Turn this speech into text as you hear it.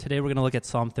Today we're going to look at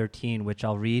Psalm 13, which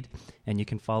I'll read, and you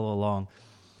can follow along.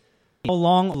 How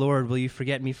long, Lord, will you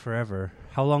forget me forever?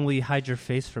 How long will you hide your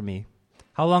face from me?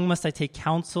 How long must I take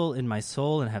counsel in my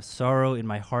soul and have sorrow in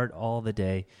my heart all the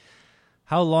day?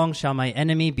 How long shall my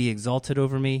enemy be exalted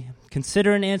over me?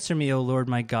 Consider and answer me, O Lord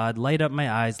my God. Light up my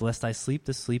eyes, lest I sleep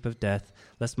the sleep of death,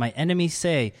 lest my enemy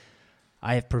say,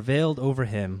 I have prevailed over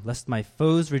him, lest my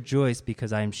foes rejoice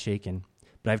because I am shaken.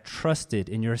 But I've trusted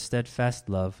in your steadfast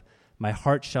love. My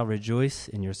heart shall rejoice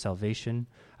in your salvation.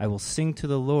 I will sing to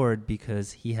the Lord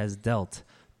because he has dealt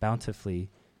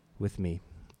bountifully with me.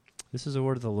 This is the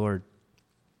word of the Lord.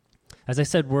 As I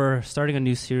said, we're starting a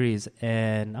new series,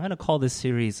 and I'm going to call this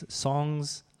series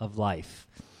Songs of Life.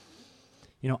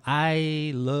 You know,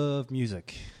 I love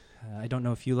music. I don't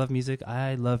know if you love music.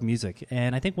 I love music.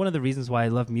 And I think one of the reasons why I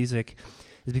love music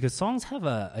is because songs have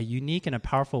a unique and a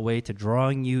powerful way to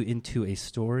drawing you into a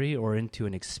story or into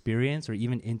an experience or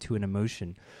even into an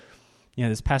emotion. You know,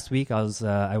 this past week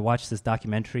I watched this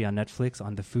documentary on Netflix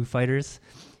on the Foo Fighters,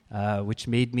 which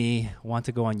made me want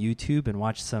to go on YouTube and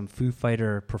watch some Foo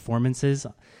Fighter performances.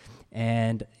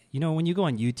 And, you know, when you go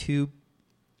on YouTube,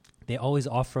 they always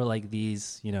offer like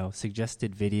these, you know,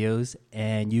 suggested videos,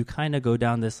 and you kind of go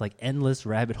down this like endless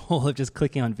rabbit hole of just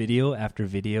clicking on video after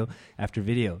video after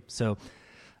video. So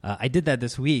I did that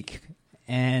this week,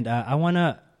 and I want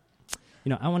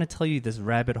to tell you this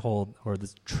rabbit hole or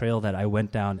this trail that I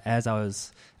went down as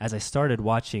I started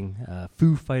watching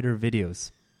Foo Fighter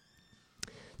videos.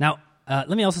 Now, let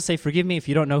me also say, forgive me if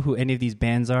you don't know who any of these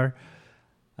bands are,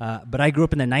 but I grew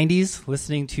up in the 90s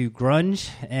listening to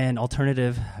grunge and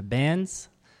alternative bands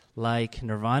like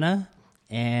Nirvana,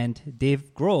 and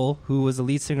Dave Grohl, who was the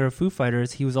lead singer of Foo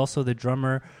Fighters, he was also the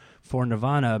drummer for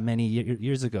Nirvana many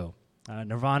years ago.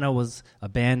 Nirvana was a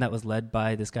band that was led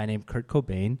by this guy named Kurt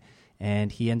Cobain, and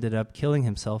he ended up killing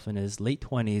himself in his late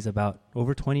 20s about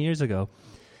over 20 years ago.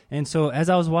 And so as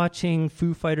I was watching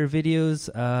Foo Fighter videos,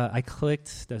 I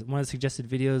clicked, one of the suggested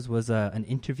videos was an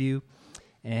interview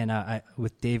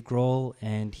with Dave Grohl,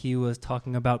 and he was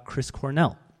talking about Chris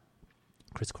Cornell.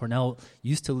 Chris Cornell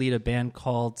used to lead a band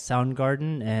called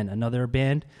Soundgarden and another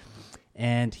band,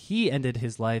 and he ended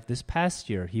his life this past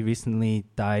year. He recently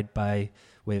died by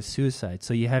way of suicide.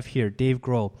 So you have here Dave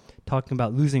Grohl talking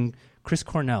about losing Chris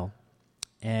Cornell,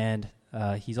 and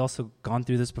he's also gone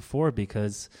through this before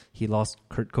because he lost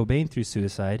Kurt Cobain through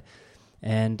suicide.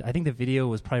 And I think the video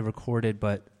was probably recorded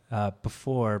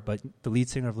before, but the lead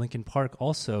singer of Linkin Park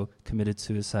also committed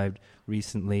suicide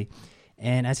recently.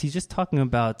 And as he's just talking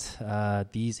about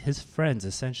his friends,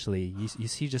 essentially, you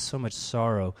see just so much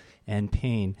sorrow and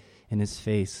pain in his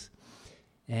face.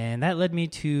 And that led me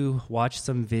to watch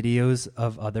some videos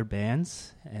of other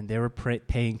bands, and they were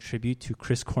paying tribute to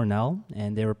Chris Cornell,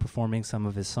 and they were performing some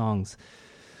of his songs.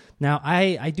 Now,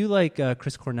 I do like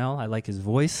Chris Cornell. I like his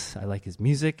voice. I like his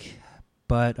music.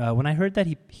 But when I heard that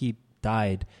he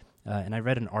died, and I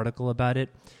read an article about it,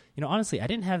 you know, honestly, I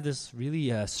didn't have this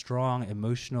really strong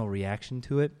emotional reaction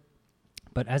to it.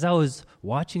 But as I was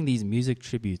watching these music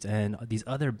tributes and these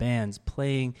other bands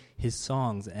playing his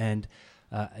songs and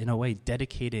in a way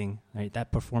dedicating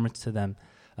that performance to them,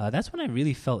 that's when I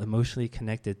really felt emotionally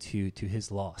connected to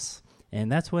his loss. And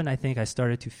that's when I think I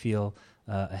started to feel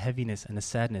a heaviness and a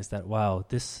sadness that, wow,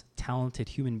 this talented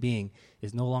human being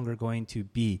is no longer going to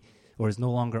be, or is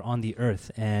no longer on the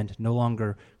earth and no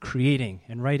longer creating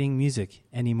and writing music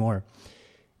anymore.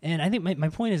 And I think my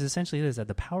point is essentially this, that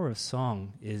the power of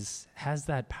song has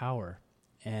that power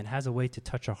and has a way to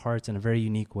touch our hearts in a very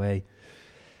unique way.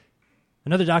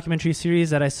 Another documentary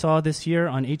series that I saw this year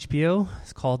on HBO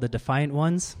is called The Defiant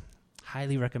Ones.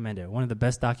 Highly recommend it. One of the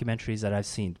best documentaries that I've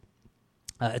seen.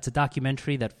 It's a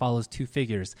documentary that follows two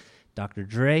figures, Dr.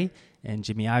 Dre and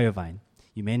Jimmy Iovine.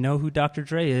 You may know who Dr.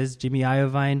 Dre is. Jimmy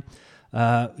Iovine,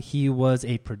 he was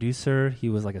a producer. He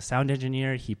was like a sound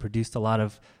engineer. He produced a lot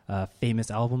of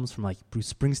famous albums from like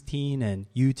Bruce Springsteen and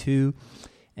U2.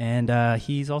 And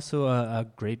he's also a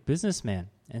great businessman.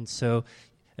 And so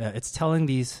it's telling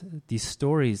these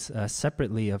stories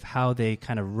separately of how they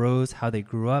kind of rose, how they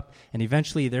grew up, and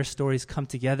eventually their stories come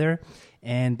together,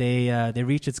 and they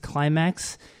reach its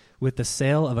climax with the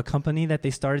sale of a company that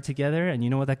they started together. And you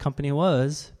know what that company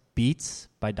was? Beats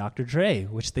by Dr. Dre,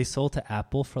 which they sold to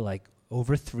Apple for like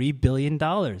over $3 billion.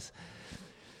 $3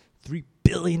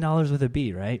 billion with a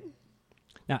B, right?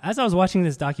 Now, as I was watching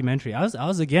this documentary, I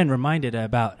was again reminded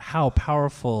about how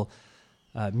powerful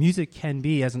music can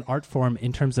be as an art form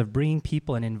in terms of bringing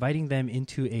people and inviting them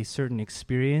into a certain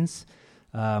experience.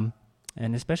 And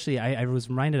especially, I was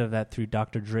reminded of that through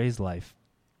Dr. Dre's life.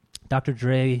 Dr.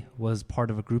 Dre was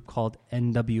part of a group called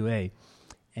NWA,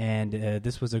 and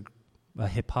this was a a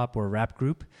hip hop or rap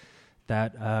group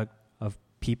that of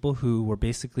people who were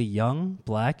basically young,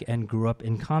 black, and grew up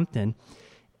in Compton.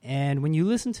 And when you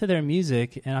listen to their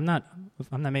music, and I'm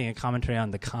not making a commentary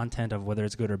on the content of whether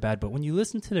it's good or bad, but when you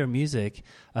listen to their music,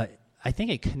 I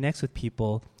think it connects with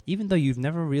people, even though you've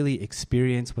never really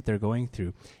experienced what they're going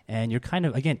through. And you're kind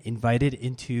of, again, invited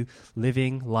into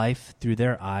living life through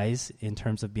their eyes in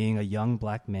terms of being a young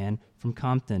black man from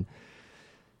Compton.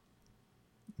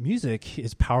 Music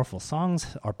is powerful.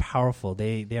 Songs are powerful.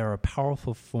 They are a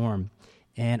powerful form.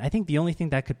 And I think the only thing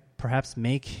that could perhaps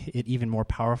make it even more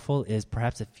powerful is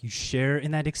perhaps if you share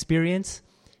in that experience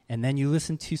and then you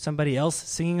listen to somebody else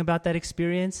singing about that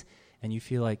experience and you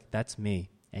feel like that's me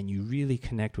and you really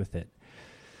connect with it.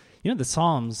 You know, the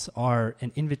Psalms are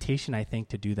an invitation, I think,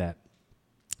 to do that.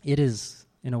 It is,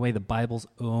 in a way, the Bible's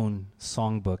own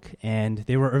songbook. And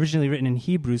they were originally written in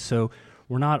Hebrew, so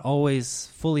we're not always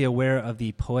fully aware of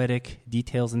the poetic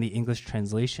details in the English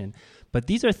translation. But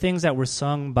these are things that were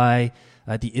sung by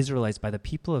the Israelites, by the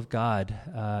people of God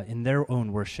in their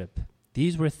own worship.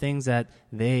 These were things that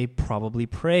they probably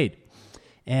prayed.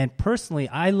 And personally,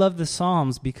 I love the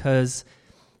Psalms because,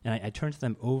 and I turn to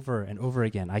them over and over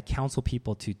again. I counsel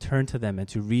people to turn to them and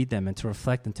to read them and to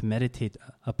reflect and to meditate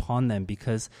upon them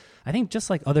because I think just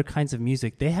like other kinds of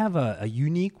music, they have a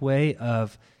unique way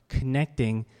of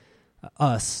connecting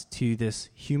us to this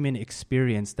human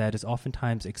experience that is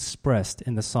oftentimes expressed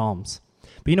in the Psalms.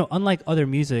 But unlike other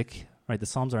music, right, the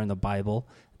Psalms are in the Bible.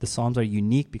 The Psalms are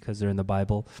unique because they're in the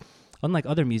Bible. Unlike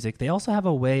other music, they also have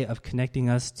a way of connecting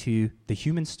us to the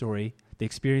human story, the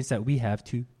experience that we have,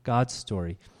 to God's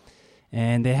story.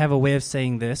 And they have a way of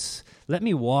saying this: let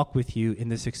me walk with you in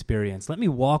this experience. Let me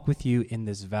walk with you in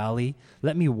this valley.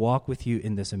 Let me walk with you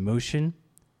in this emotion.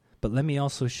 But let me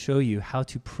also show you how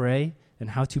to pray and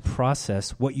how to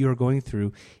process what you're going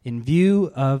through in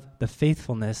view of the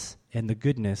faithfulness and the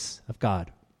goodness of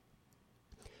God.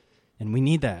 And we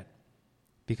need that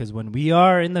because when we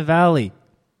are in the valley,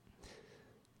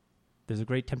 there's a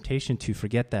great temptation to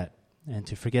forget that and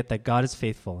to forget that God is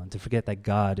faithful and to forget that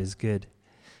God is good.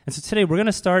 And so today we're going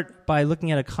to start by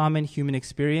looking at a common human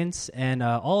experience, and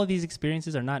all of these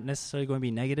experiences are not necessarily going to be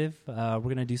negative. We're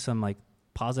going to do some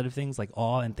positive things like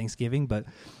awe and thanksgiving, but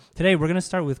today we're going to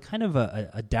start with kind of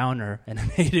a downer and a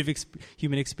negative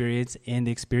human experience, and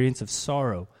the experience of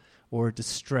sorrow or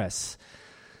distress.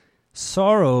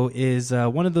 Sorrow is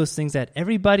one of those things that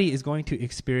everybody is going to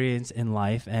experience in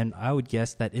life, and I would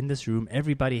guess that in this room,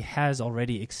 everybody has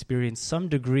already experienced some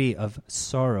degree of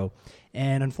sorrow.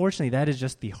 And unfortunately, that is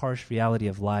just the harsh reality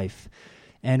of life.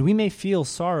 And we may feel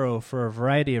sorrow for a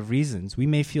variety of reasons. We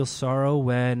may feel sorrow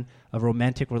when a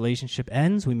romantic relationship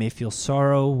ends. We may feel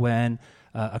sorrow when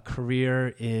a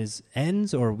career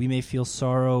ends, or we may feel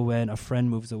sorrow when a friend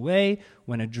moves away,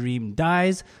 when a dream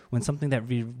dies, when something that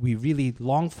we really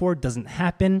long for doesn't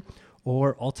happen,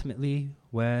 or ultimately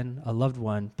when a loved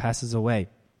one passes away.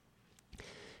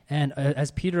 And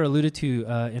as Peter alluded to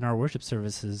in our worship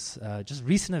services, just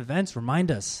recent events remind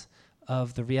us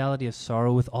of the reality of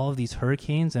sorrow with all of these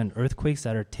hurricanes and earthquakes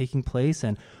that are taking place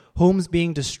and homes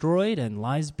being destroyed and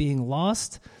lives being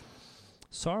lost.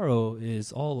 Sorrow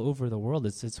is all over the world.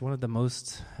 It's one of the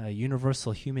most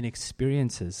universal human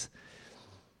experiences.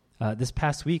 This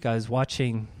past week, I was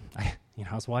watching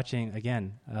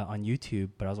again on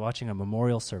YouTube, but I was watching a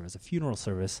memorial service, a funeral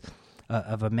service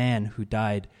of a man who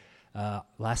died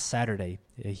last Saturday.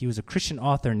 He was a Christian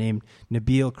author named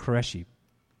Nabeel Qureshi.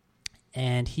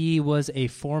 And he was a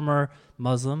former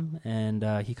Muslim, and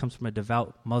he comes from a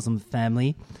devout Muslim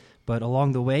family. But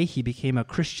along the way, he became a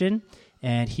Christian,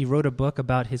 and he wrote a book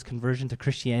about his conversion to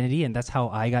Christianity, and that's how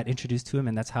I got introduced to him,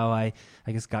 and that's how I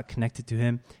guess got connected to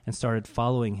him and started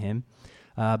following him.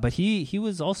 But he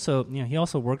was also, he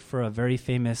also worked for a very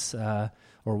famous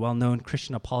or well-known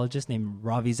Christian apologist named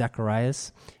Ravi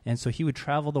Zacharias. And so he would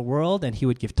travel the world, and he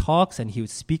would give talks, and he would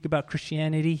speak about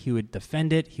Christianity. He would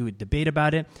defend it. He would debate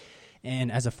about it.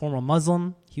 And as a former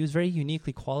Muslim, he was very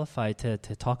uniquely qualified to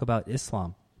talk about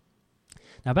Islam.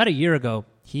 Now, about a year ago,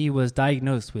 he was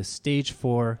diagnosed with stage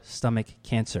 4 stomach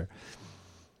cancer.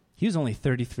 He was only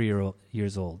 33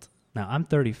 years old. Now, I'm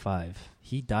 35.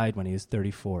 He died when he was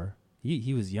 34.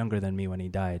 He was younger than me when he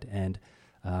died, and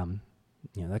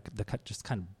that just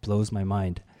kind of blows my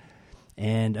mind.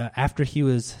 And after he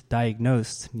was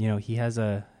diagnosed, he has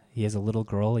a little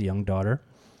girl, a young daughter,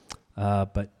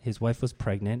 but his wife was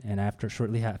pregnant, and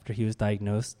shortly after he was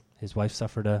diagnosed, his wife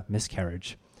suffered a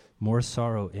miscarriage. More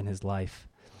sorrow in his life.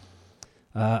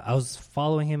 I was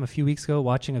following him a few weeks ago,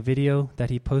 watching a video that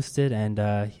he posted, and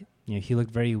he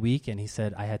looked very weak, and he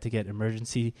said, I had to get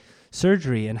emergency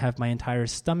surgery and have my entire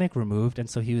stomach removed. And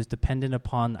so he was dependent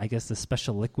upon, I guess, the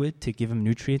special liquid to give him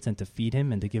nutrients and to feed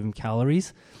him and to give him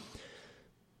calories.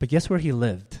 But guess where he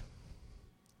lived?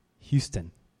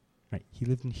 Houston, right? He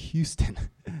lived in Houston.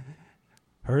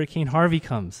 Hurricane Harvey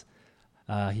comes.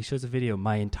 He shows a video.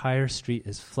 My entire street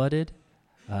is flooded.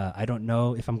 I don't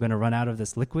know if I'm going to run out of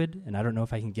this liquid, and I don't know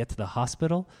if I can get to the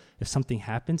hospital. If something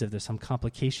happens, if there's some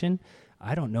complication,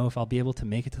 I don't know if I'll be able to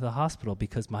make it to the hospital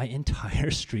because my entire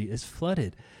street is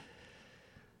flooded.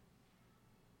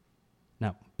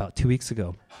 Now, about 2 weeks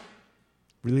ago,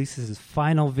 releases his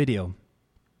final video,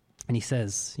 and he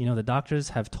says, the doctors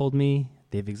have told me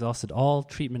they've exhausted all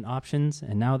treatment options,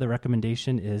 and now the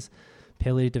recommendation is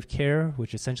palliative care,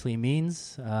 which essentially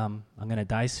means I'm going to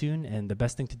die soon, and the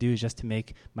best thing to do is just to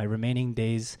make my remaining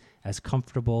days as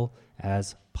comfortable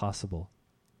as possible.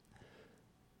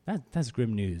 That's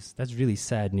grim news. That's really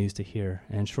sad news to hear.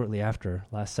 And shortly after,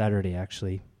 last Saturday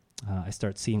actually, I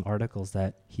start seeing articles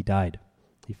that he died.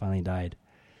 He finally died.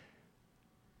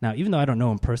 Now, even though I don't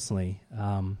know him personally,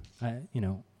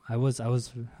 I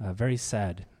was very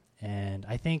sad, and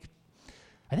I think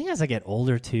as I get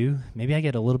older too, maybe I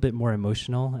get a little bit more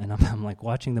emotional, and I'm like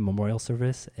watching the memorial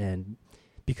service, and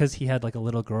because he had like a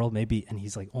little girl, maybe, and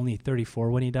he's like only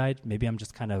 34 when he died, maybe I'm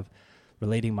just kind of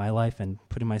relating my life and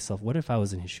putting myself, what if I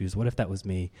was in his shoes? What if that was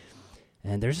me?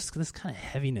 And there's just this kind of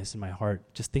heaviness in my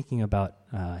heart, just thinking about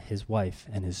his wife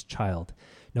and his child,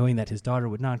 knowing that his daughter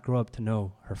would not grow up to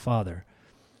know her father.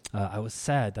 I was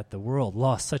sad that the world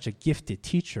lost such a gifted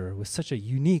teacher with such a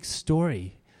unique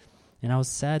story. And I was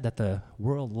sad that the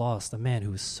world lost a man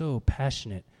who was so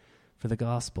passionate for the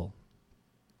gospel.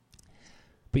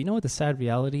 But you know what the sad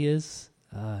reality is?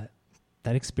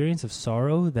 That experience of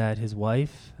sorrow that his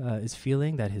wife is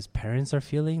feeling, that his parents are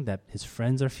feeling, that his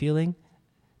friends are feeling,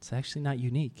 it's actually not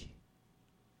unique,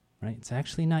 right? It's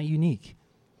actually not unique.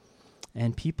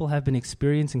 And people have been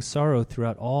experiencing sorrow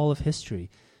throughout all of history.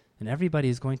 And everybody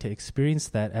is going to experience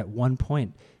that at one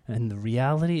point. And the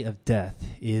reality of death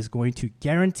is going to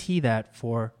guarantee that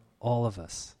for all of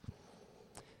us.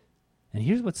 And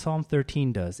here's what Psalm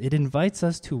 13 does. It invites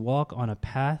us to walk on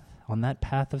that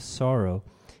path of sorrow.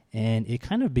 And it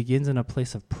kind of begins in a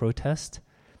place of protest,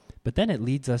 but then it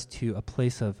leads us to a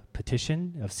place of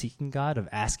petition, of seeking God, of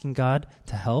asking God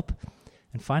to help.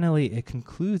 And finally, it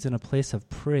concludes in a place of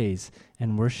praise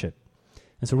and worship.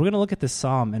 And so we're going to look at this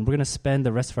psalm, and we're going to spend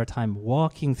the rest of our time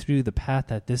walking through the path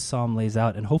that this psalm lays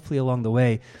out. And hopefully along the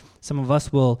way, some of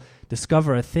us will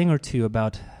discover a thing or two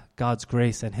about God's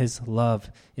grace and his love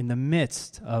in the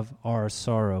midst of our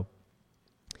sorrow.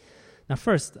 Now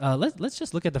first, let's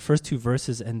just look at the first two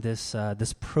verses and this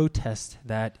protest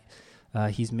that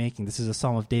he's making. This is a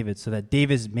Psalm of David, so that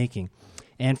David's making.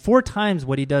 And 4 times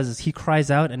what he does is he cries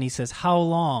out and he says, how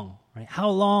long? Right? How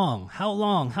long? How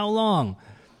long? How long?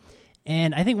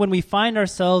 And I think when we find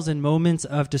ourselves in moments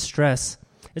of distress,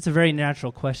 it's a very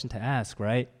natural question to ask,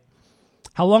 right?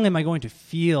 How long am I going to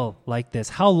feel like this?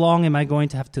 How long am I going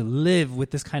to have to live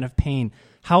with this kind of pain?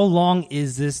 How long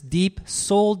is this deep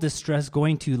soul distress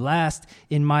going to last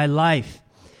in my life?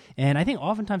 And I think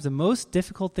oftentimes the most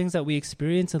difficult things that we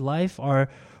experience in life are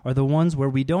the ones where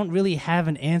we don't really have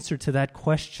an answer to that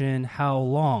question, how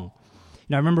long?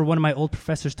 I remember one of my old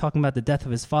professors talking about the death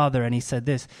of his father, and he said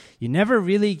this: you never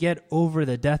really get over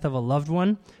the death of a loved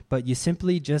one, but you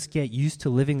simply just get used to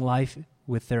living life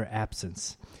with their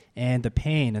absence. And the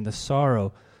pain and the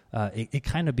sorrow, it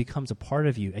kind of becomes a part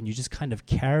of you, and you just kind of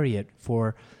carry it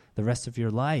for the rest of your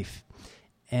life.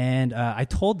 And I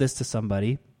told this to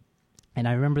somebody, and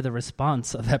I remember the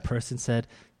response of that person said,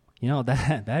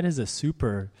 that is a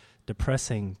super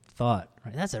depressing thought.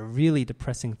 Right? That's a really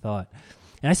depressing thought.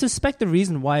 And I suspect the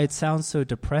reason why it sounds so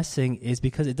depressing is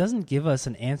because it doesn't give us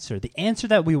an answer. The answer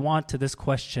that we want to this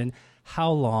question, how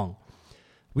long?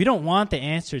 We don't want the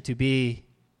answer to be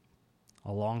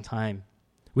a long time.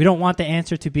 We don't want the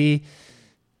answer to be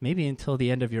maybe until the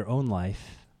end of your own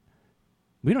life.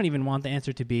 We don't even want the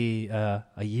answer to be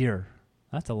a year.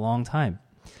 That's a long time.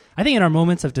 I think in our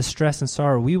moments of distress and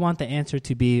sorrow, we want the answer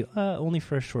to be only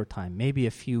for a short time, maybe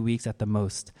a few weeks at the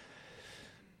most.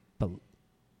 But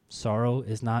sorrow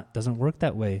doesn't work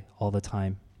that way all the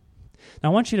time. Now,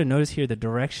 I want you to notice here the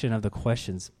direction of the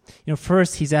questions.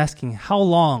 First, he's asking, how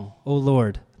long, O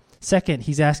Lord? Second,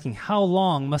 he's asking, how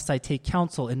long must I take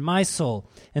counsel in my soul?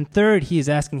 And third, he is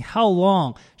asking, how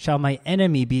long shall my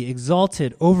enemy be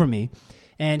exalted over me?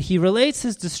 And he relates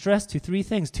his distress to 3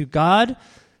 things: to God,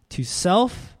 to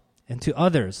self, and to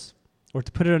others. Or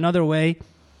to put it another way,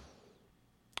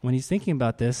 when he's thinking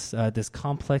about this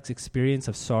complex experience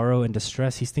of sorrow and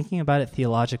distress, he's thinking about it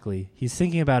theologically. He's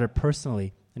thinking about it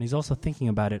personally, and he's also thinking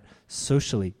about it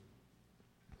socially.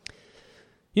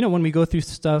 You know, when we go through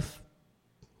stuff,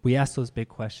 we ask those big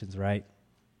questions, right?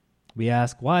 We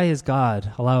ask, why is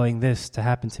God allowing this to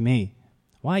happen to me?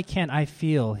 Why can't I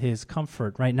feel his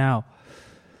comfort right now?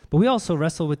 But we also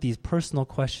wrestle with these personal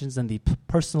questions and the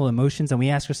personal emotions, and we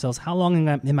ask ourselves, how long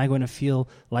am I going to feel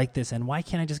like this? And why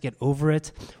can't I just get over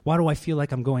it? Why do I feel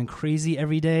like I'm going crazy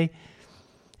every day?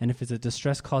 And if it's a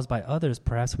distress caused by others,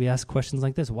 perhaps we ask questions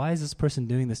like this. Why is this person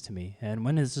doing this to me? And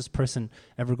when is this person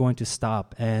ever going to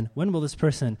stop? And when will this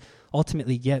person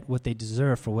ultimately get what they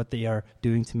deserve for what they are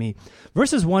doing to me?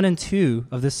 Verses 1 and 2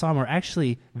 of this psalm are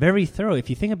actually very thorough if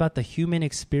you think about the human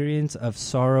experience of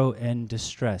sorrow and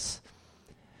distress.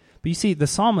 But you see, the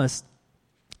psalmist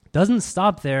doesn't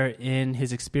stop there in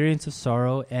his experience of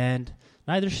sorrow, and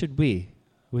neither should we,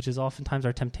 which is oftentimes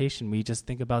our temptation. We just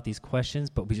think about these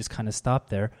questions, but we just kind of stop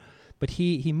there. But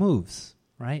he moves,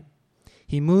 right?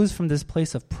 He moves from this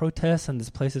place of protest and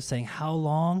this place of saying, how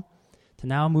long, to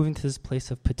now moving to this place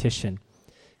of petition.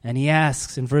 And he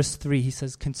asks in verse 3, he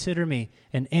says, consider me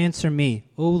and answer me,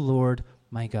 O Lord,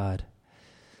 my God.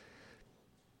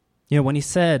 You know, when he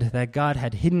said that God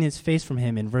had hidden his face from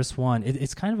him in verse 1,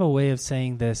 it's kind of a way of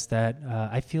saying this, that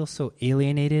I feel so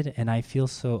alienated and I feel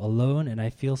so alone and I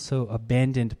feel so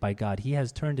abandoned by God. He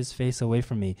has turned his face away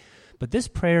from me. But this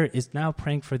prayer is now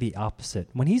praying for the opposite.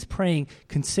 When he's praying,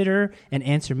 consider and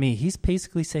answer me, he's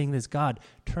basically saying this, God,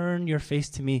 turn your face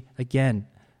to me again.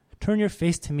 Turn your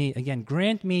face to me again.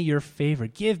 Grant me your favor.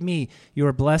 Give me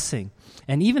your blessing.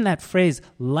 And even that phrase,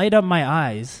 light up my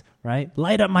eyes, right?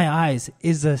 Light up my eyes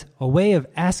is a way of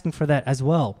asking for that as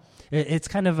well. It's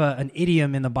kind of an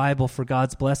idiom in the Bible for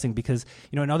God's blessing because,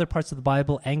 you know, in other parts of the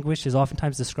Bible, anguish is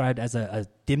oftentimes described as a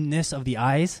dimness of the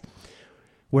eyes,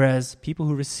 whereas people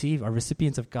who are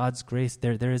recipients of God's grace,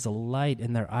 there is a light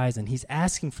in their eyes, and he's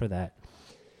asking for that.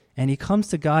 And he comes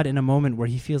to God in a moment where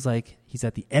he feels like he's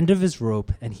at the end of his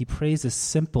rope, and he prays this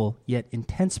simple yet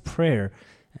intense prayer,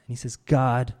 and he says,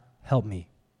 God, help me.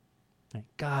 Right?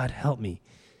 God, help me.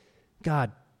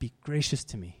 God, be gracious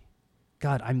to me.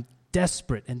 God, I'm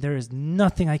desperate and there is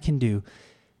nothing I can do,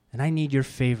 and I need your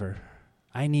favor.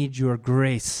 I need your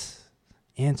grace.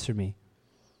 Answer me.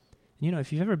 And you know,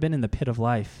 if you've ever been in the pit of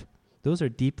life, those are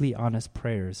deeply honest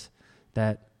prayers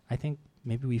that I think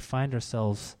maybe we find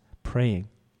ourselves praying.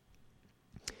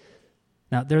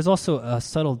 Now, there's also a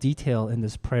subtle detail in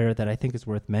this prayer that I think is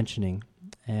worth mentioning.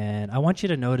 And I want you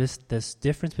to notice this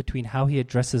difference between how he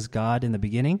addresses God in the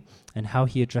beginning and how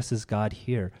he addresses God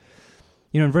here.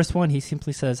 You know, in verse 1, he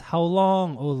simply says, how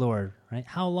long, O Lord? Right?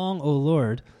 How long, O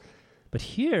Lord? But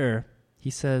here, he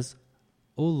says,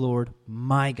 O Lord,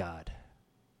 my God.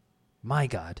 My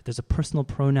God. There's a personal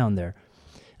pronoun there.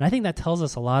 And I think that tells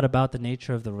us a lot about the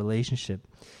nature of the relationship.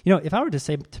 You know, if I were to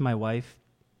say to my wife,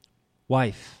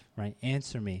 right,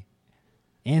 answer me,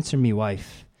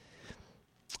 wife,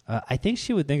 I think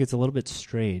she would think it's a little bit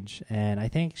strange, and I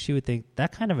think she would think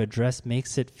that kind of address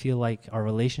makes it feel like our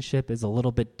relationship is a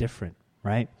little bit different,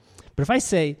 right? But if I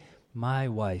say, my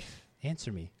wife,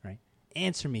 answer me, right?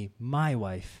 Answer me, my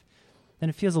wife, then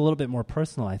it feels a little bit more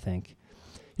personal, I think.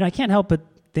 You know, I can't help but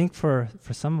think for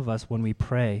some of us when we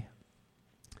pray,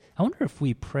 I wonder if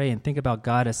we pray and think about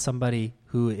God as somebody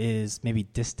who is maybe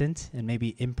distant and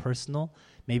maybe impersonal,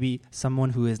 maybe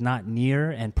someone who is not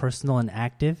near and personal and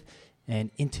active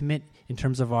and intimate in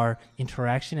terms of our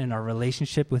interaction and our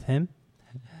relationship with him.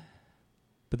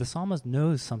 But the psalmist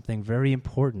knows something very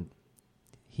important.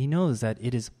 He knows that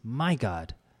it is my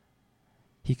God.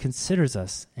 He considers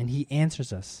us and he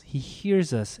answers us. He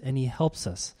hears us and he helps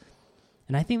us.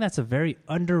 And I think that's a very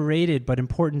underrated but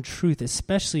important truth,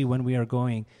 especially when we are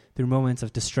going through moments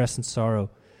of distress and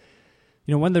sorrow.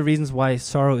 You know, one of the reasons why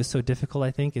sorrow is so difficult,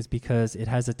 I think, is because it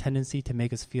has a tendency to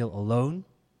make us feel alone,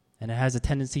 and it has a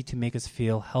tendency to make us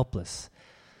feel helpless.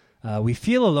 We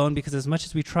feel alone because as much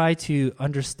as we try to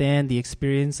understand the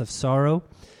experience of sorrow,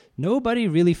 nobody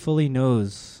really fully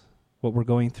knows what we're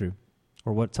going through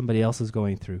or what somebody else is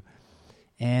going through.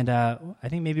 And I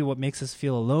think maybe what makes us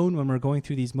feel alone when we're going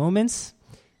through these moments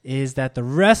is that the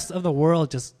rest of the world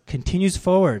just continues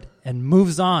forward and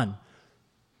moves on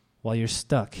while you're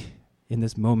stuck in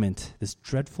this moment, this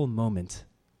dreadful moment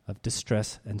of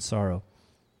distress and sorrow.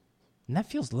 And that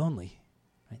feels lonely,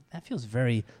 right? That feels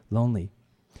very lonely.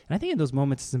 And I think in those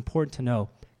moments it's important to know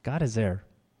God is there.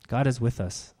 God is with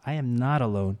us. I am not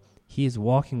alone. He is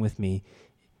walking with me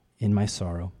in my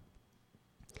sorrow.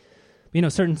 You know,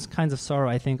 certain kinds of sorrow,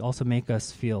 I think, also make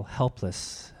us feel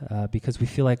helpless because we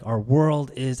feel like our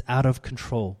world is out of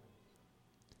control.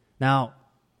 Now,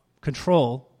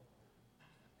 control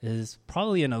is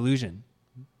probably an illusion.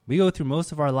 We go through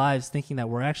most of our lives thinking that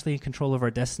we're actually in control of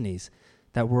our destinies,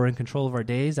 that we're in control of our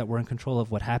days, that we're in control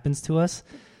of what happens to us.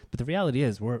 But the reality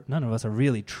is, none of us are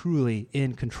really, truly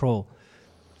in control.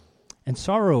 And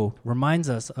sorrow reminds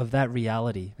us of that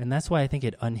reality. And that's why I think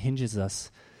it unhinges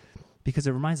us. Because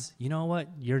it reminds us, you know what?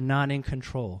 You're not in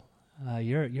control.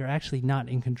 You're actually not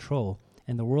in control.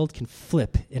 And the world can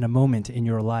flip in a moment in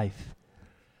your life.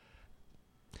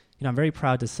 You know, I'm very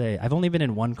proud to say I've only been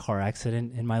in one car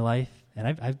accident in my life. And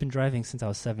I've been driving since I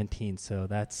was 17. So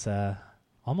that's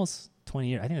almost 20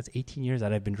 years. I think that's 18 years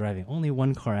that I've been driving. Only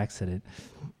one car accident.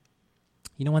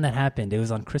 You know when that happened? It was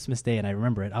on Christmas Day, and I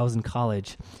remember it. I was in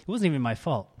college. It wasn't even my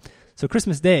fault. So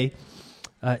Christmas Day,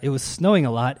 it was snowing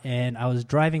a lot, and I was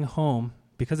driving home.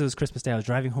 Because it was Christmas Day, I was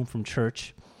driving home from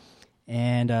church,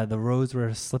 and the roads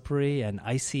were slippery and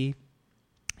icy,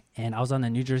 and I was on the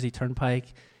New Jersey Turnpike,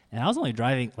 and I was only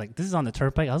driving, this is on the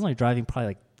Turnpike, I was only driving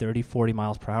probably 30, 40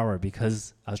 miles per hour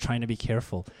because I was trying to be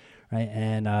careful, right?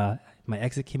 And my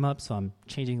exit came up, so I'm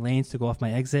changing lanes to go off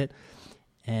my exit.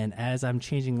 And as I'm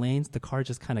changing lanes, the car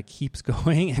just kind of keeps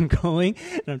going and going.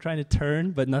 And I'm trying to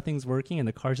turn, but nothing's working, and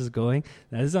the car's just going.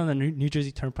 Now, this is on the New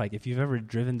Jersey Turnpike. If you've ever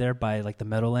driven there by, the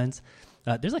Meadowlands,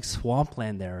 there's,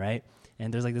 swampland there, right?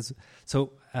 And there's, this.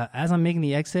 So as I'm making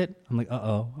the exit, I'm like,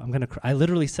 uh-oh, I'm going to I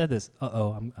literally said this,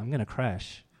 uh-oh, I'm going to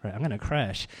crash, right? I'm going to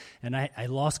crash. And I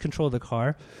lost control of the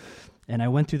car. And I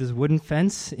went through this wooden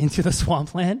fence into the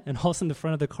swampland, and all of a sudden the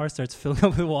front of the car starts filling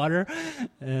up with water.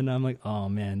 And I'm like, oh,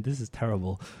 man, this is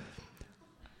terrible.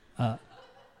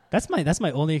 That's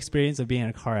my only experience of being in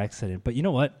a car accident. But you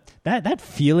know what? That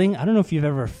feeling, I don't know if you've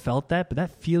ever felt that, but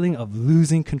that feeling of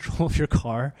losing control of your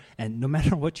car, and no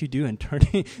matter what you do and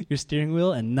turning your steering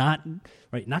wheel and not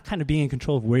kind of being in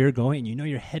control of where you're going, and you know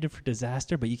you're headed for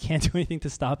disaster, but you can't do anything to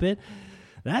stop it,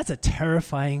 that's a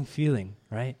terrifying feeling,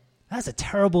 right? That's a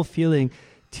terrible feeling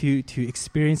to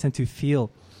experience and to feel.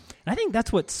 And I think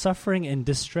that's what suffering and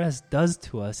distress does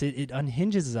to us. It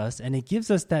unhinges us, and it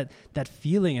gives us that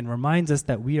feeling and reminds us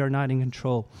that we are not in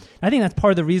control. And I think that's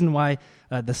part of the reason why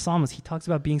the psalmist, he talks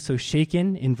about being so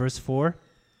shaken in verse 4.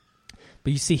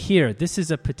 But you see here, this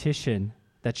is a petition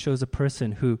that shows a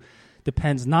person who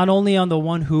depends not only on the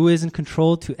one who is in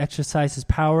control to exercise his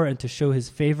power and to show his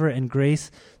favor and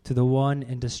grace to the one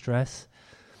in distress,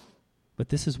 but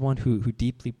this is one who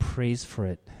deeply prays for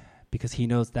it because he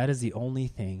knows that is the only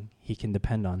thing he can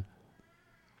depend on.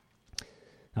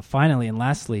 Now, finally and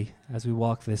lastly, as we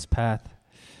walk this path,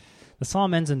 the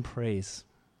psalm ends in praise.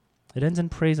 It ends in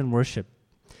praise and worship.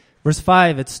 Verse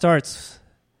 5, it starts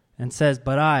and says,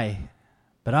 But I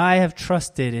have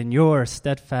trusted in your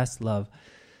steadfast love.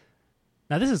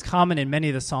 Now, this is common in many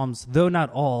of the Psalms, though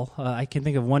not all. I can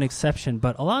think of one exception,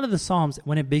 but a lot of the Psalms,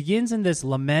 when it begins in this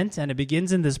lament and it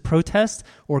begins in this protest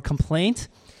or complaint,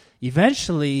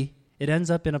 eventually it ends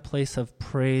up in a place of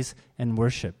praise and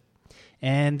worship.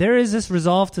 And there is this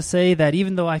resolve to say that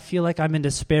even though I feel like I'm in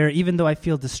despair, even though I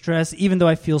feel distress, even though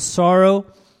I feel sorrow,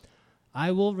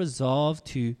 I will resolve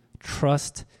to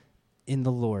trust in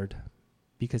the Lord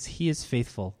because he is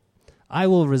faithful. I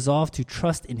will resolve to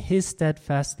trust in his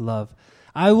steadfast love.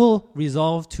 I will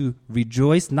resolve to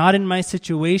rejoice, not in my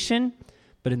situation,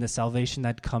 but in the salvation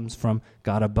that comes from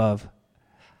God above.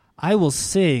 I will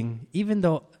sing, even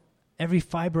though every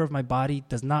fiber of my body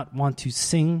does not want to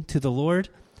sing to the Lord,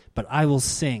 but I will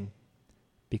sing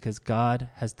because God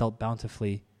has dealt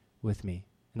bountifully with me.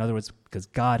 In other words, because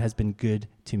God has been good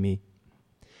to me.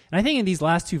 And I think in these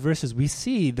last two verses, we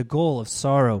see the goal of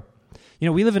sorrow. You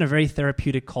know, we live in a very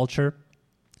therapeutic culture,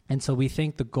 and so we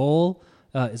think the goal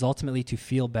is ultimately to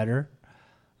feel better,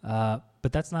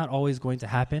 but that's not always going to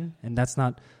happen, and that's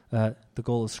not the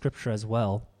goal of Scripture as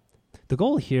well. The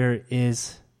goal here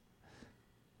is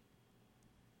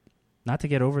not to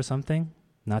get over something,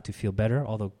 not to feel better,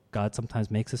 although God sometimes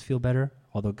makes us feel better,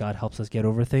 although God helps us get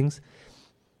over things.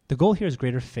 The goal here is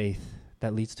greater faith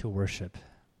that leads to worship.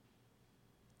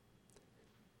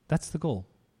 That's the goal.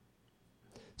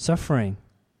 Suffering,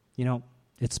 you know,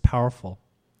 it's powerful.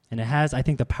 And it has, I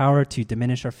think, the power to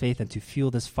diminish our faith and to fuel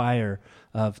this fire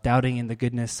of doubting in the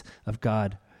goodness of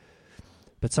God.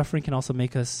 But suffering can also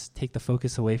make us take the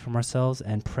focus away from ourselves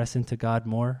and press into God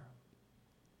more.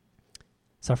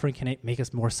 Suffering can make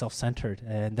us more self-centered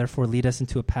and therefore lead us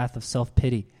into a path of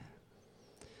self-pity.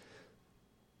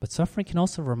 But suffering can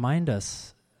also remind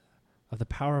us of the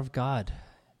power of God,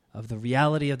 of the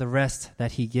reality of the rest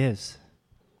that he gives.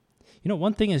 You know,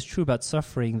 one thing is true about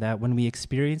suffering, that when we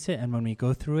experience it and when we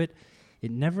go through it,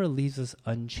 it never leaves us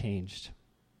unchanged.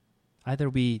 Either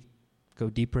we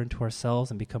go deeper into ourselves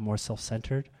and become more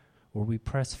self-centered, where we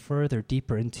press further,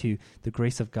 deeper into the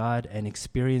grace of God and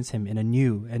experience Him in a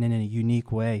new and in a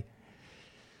unique way.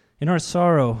 In our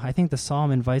sorrow, I think the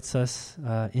psalm invites us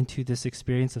into this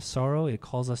experience of sorrow. It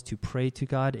calls us to pray to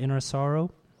God in our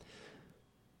sorrow.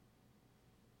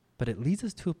 But it leads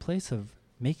us to a place of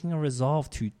making a resolve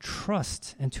to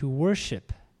trust and to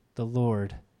worship the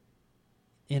Lord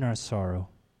in our sorrow.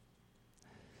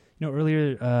 You know,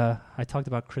 earlier I talked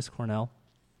about Chris Cornell.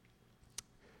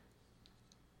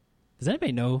 Does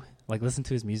anybody know, listen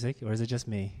to his music, or is it just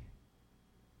me?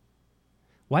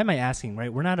 Why am I asking,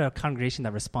 right? We're not a congregation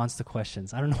that responds to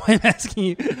questions. I don't know why I'm asking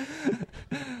you.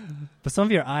 But some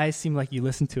of your eyes seem like you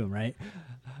listen to him, right?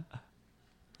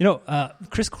 You know,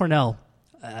 Chris Cornell,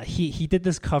 he did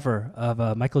this cover of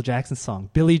a Michael Jackson song,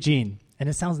 Billie Jean. And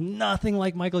it sounds nothing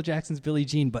like Michael Jackson's Billie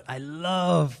Jean, but I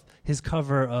love his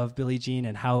cover of Billie Jean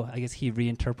and how, I guess, he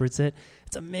reinterprets it.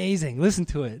 It's amazing. Listen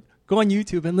to it. Go on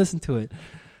YouTube and listen to it.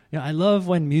 You know, I love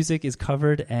when music is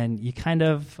covered and you kind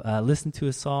of listen to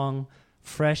a song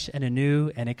fresh and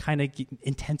anew, and it kind of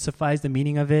intensifies the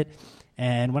meaning of it.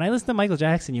 And when I listen to Michael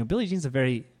Jackson, you know, Billie Jean's a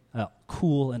very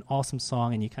cool and awesome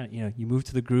song, and you kind of, you know, you move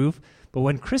to the groove. But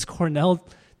when Chris Cornell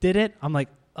did it, I'm like,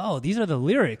 oh, these are the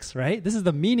lyrics, right? This is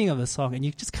the meaning of the song, and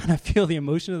you just kind of feel the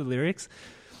emotion of the lyrics.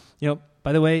 You know,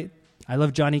 by the way, I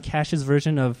love Johnny Cash's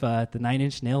version of the Nine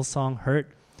Inch Nails song, Hurt.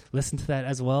 Listen to that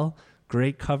as well.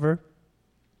 Great cover.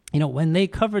 You know, when they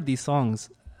covered these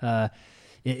songs,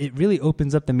 it really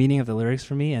opens up the meaning of the lyrics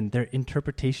for me, and their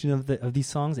interpretation of these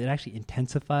songs, it actually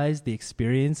intensifies the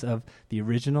experience of the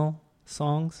original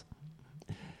songs.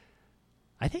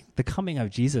 I think the coming of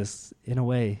Jesus, in a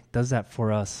way, does that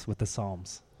for us with the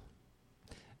Psalms.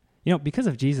 You know, because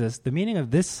of Jesus, the meaning of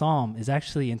this psalm is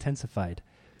actually intensified.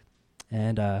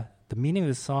 And the meaning of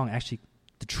this song actually,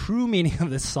 the true meaning of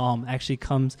this psalm actually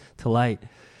comes to light.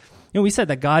 You know, we said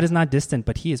that God is not distant,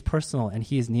 but He is personal and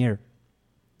He is near.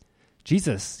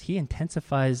 Jesus, He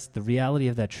intensifies the reality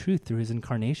of that truth through His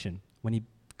incarnation when He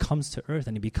comes to earth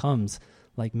and He becomes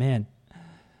like man.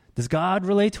 Does God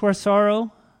relate to our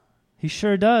sorrow? He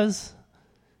sure does.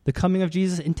 The coming of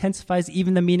Jesus intensifies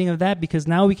even the meaning of that, because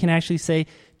now we can actually say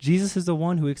Jesus is the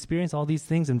one who experienced all these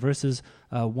things in verses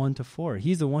 1 to 4.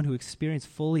 He's the one who experienced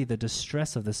fully the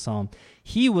distress of this psalm.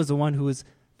 He was the one who was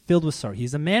filled with sorrow.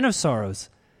 He's a man of sorrows,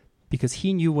 because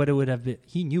He knew what it would have been.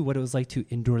 He knew what it was like to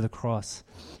endure the cross.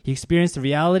 He experienced the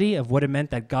reality of what it meant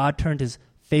that God turned His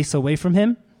face away from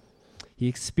Him. He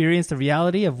experienced the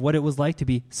reality of what it was like to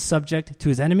be subject to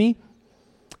His enemy.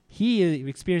 He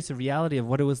experienced the reality of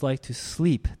what it was like to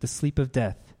sleep, the sleep of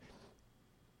death.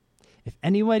 If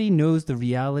anybody knows the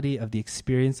reality of the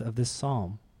experience of this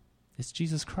psalm, it's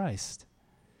Jesus Christ.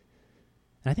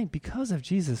 And I think because of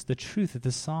Jesus, the truth of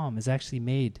this psalm is actually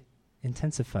made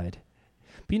intensified.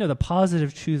 But you know, the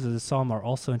positive truths of the psalm are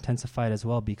also intensified as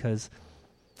well because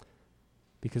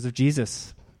of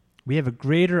Jesus. We have a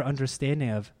greater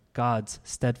understanding of God's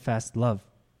steadfast love.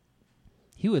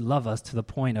 He would love us to the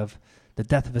point of the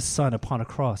death of His Son upon a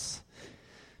cross.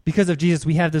 Because of Jesus,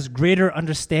 we have this greater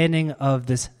understanding of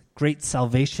this great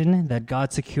salvation that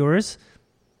God secures,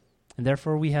 and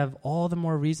therefore we have all the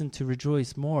more reason to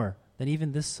rejoice more than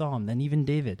even this psalm, than even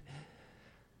David.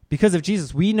 Because of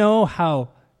Jesus, we know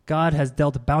how God has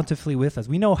dealt bountifully with us.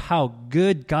 We know how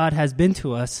good God has been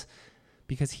to us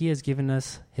because He has given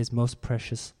us His most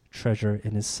precious treasure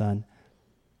in His Son.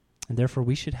 And therefore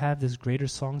we should have this greater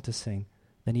song to sing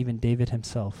than even David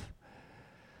himself.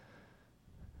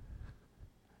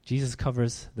 Jesus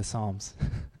covers the Psalms.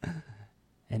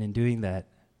 And in doing that,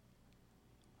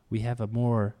 we have a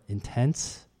more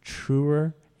intense,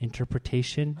 truer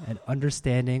interpretation and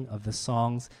understanding of the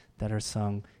songs that are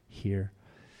sung here.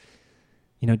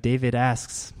 You know, David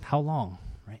asks, how long?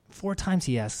 Right? 4 times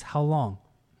he asks, how long?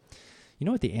 You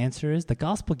know what the answer is? The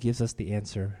gospel gives us the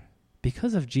answer.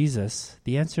 Because of Jesus,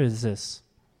 the answer is this: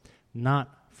 not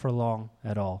for long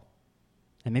at all.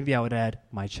 And maybe I would add,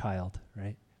 my child,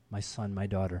 right? My son, my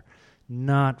daughter.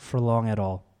 Not for long at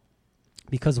all.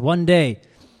 Because one day,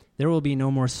 there will be no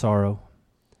more sorrow.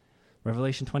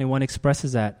 Revelation 21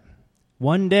 expresses that.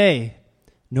 One day,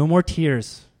 no more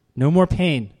tears, no more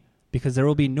pain, because there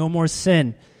will be no more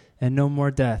sin and no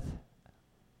more death.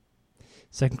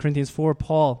 2 Corinthians 4,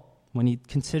 Paul, when he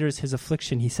considers his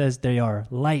affliction, he says they are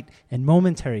light and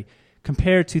momentary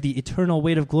compared to the eternal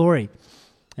weight of glory.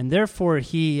 And therefore,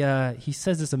 he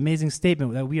says this amazing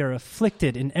statement that we are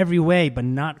afflicted in every way, but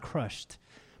not crushed,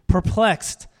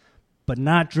 perplexed, but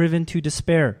not driven to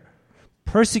despair,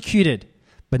 persecuted,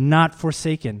 but not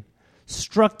forsaken,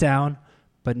 struck down,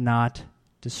 but not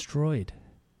destroyed.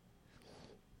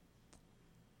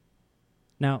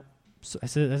 Now, So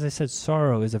as I said,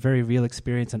 sorrow is a very real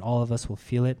experience, and all of us will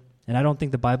feel it. And I don't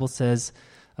think the Bible says,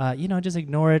 just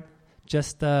ignore it,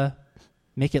 just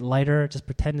make it lighter, just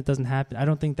pretend it doesn't happen. I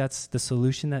don't think that's the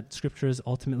solution that Scripture is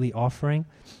ultimately offering.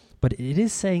 But it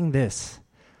is saying this,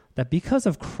 that because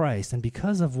of Christ and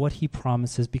because of what he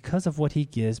promises, because of what he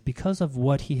gives, because of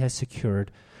what he has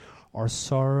secured, our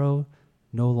sorrow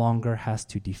no longer has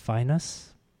to define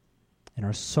us, and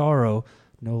our sorrow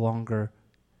no longer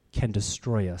can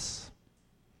destroy us.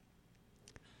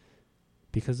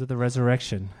 Because of the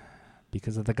resurrection,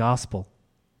 because of the gospel,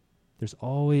 there's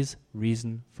always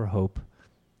reason for hope.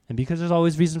 And because there's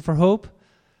always reason for hope,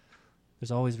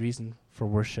 there's always reason for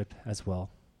worship as well.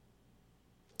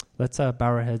 Let's bow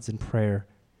our heads in prayer.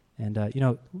 And,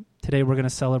 today we're going to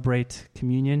celebrate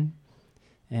communion.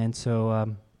 And so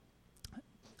I'm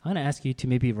going to ask you to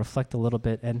maybe reflect a little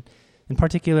bit. And in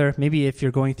particular, maybe if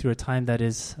you're going through a time that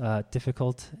is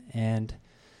difficult and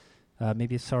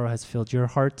maybe sorrow has filled your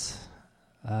heart,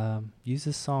 use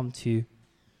this psalm to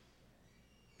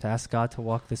ask God to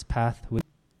walk this path with.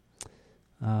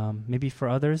 Maybe for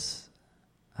others,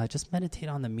 just meditate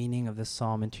on the meaning of this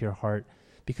psalm into your heart,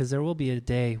 because there will be a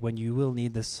day when you will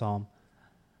need this psalm.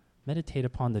 Meditate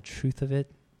upon the truth of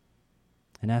it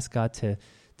and ask God to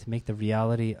make the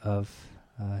reality of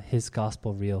his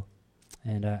gospel real.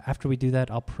 And after we do that,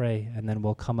 I'll pray, and then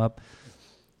we'll come up,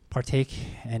 partake,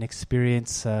 and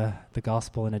experience the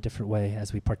gospel in a different way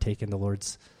as we partake in the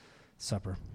Lord's Supper.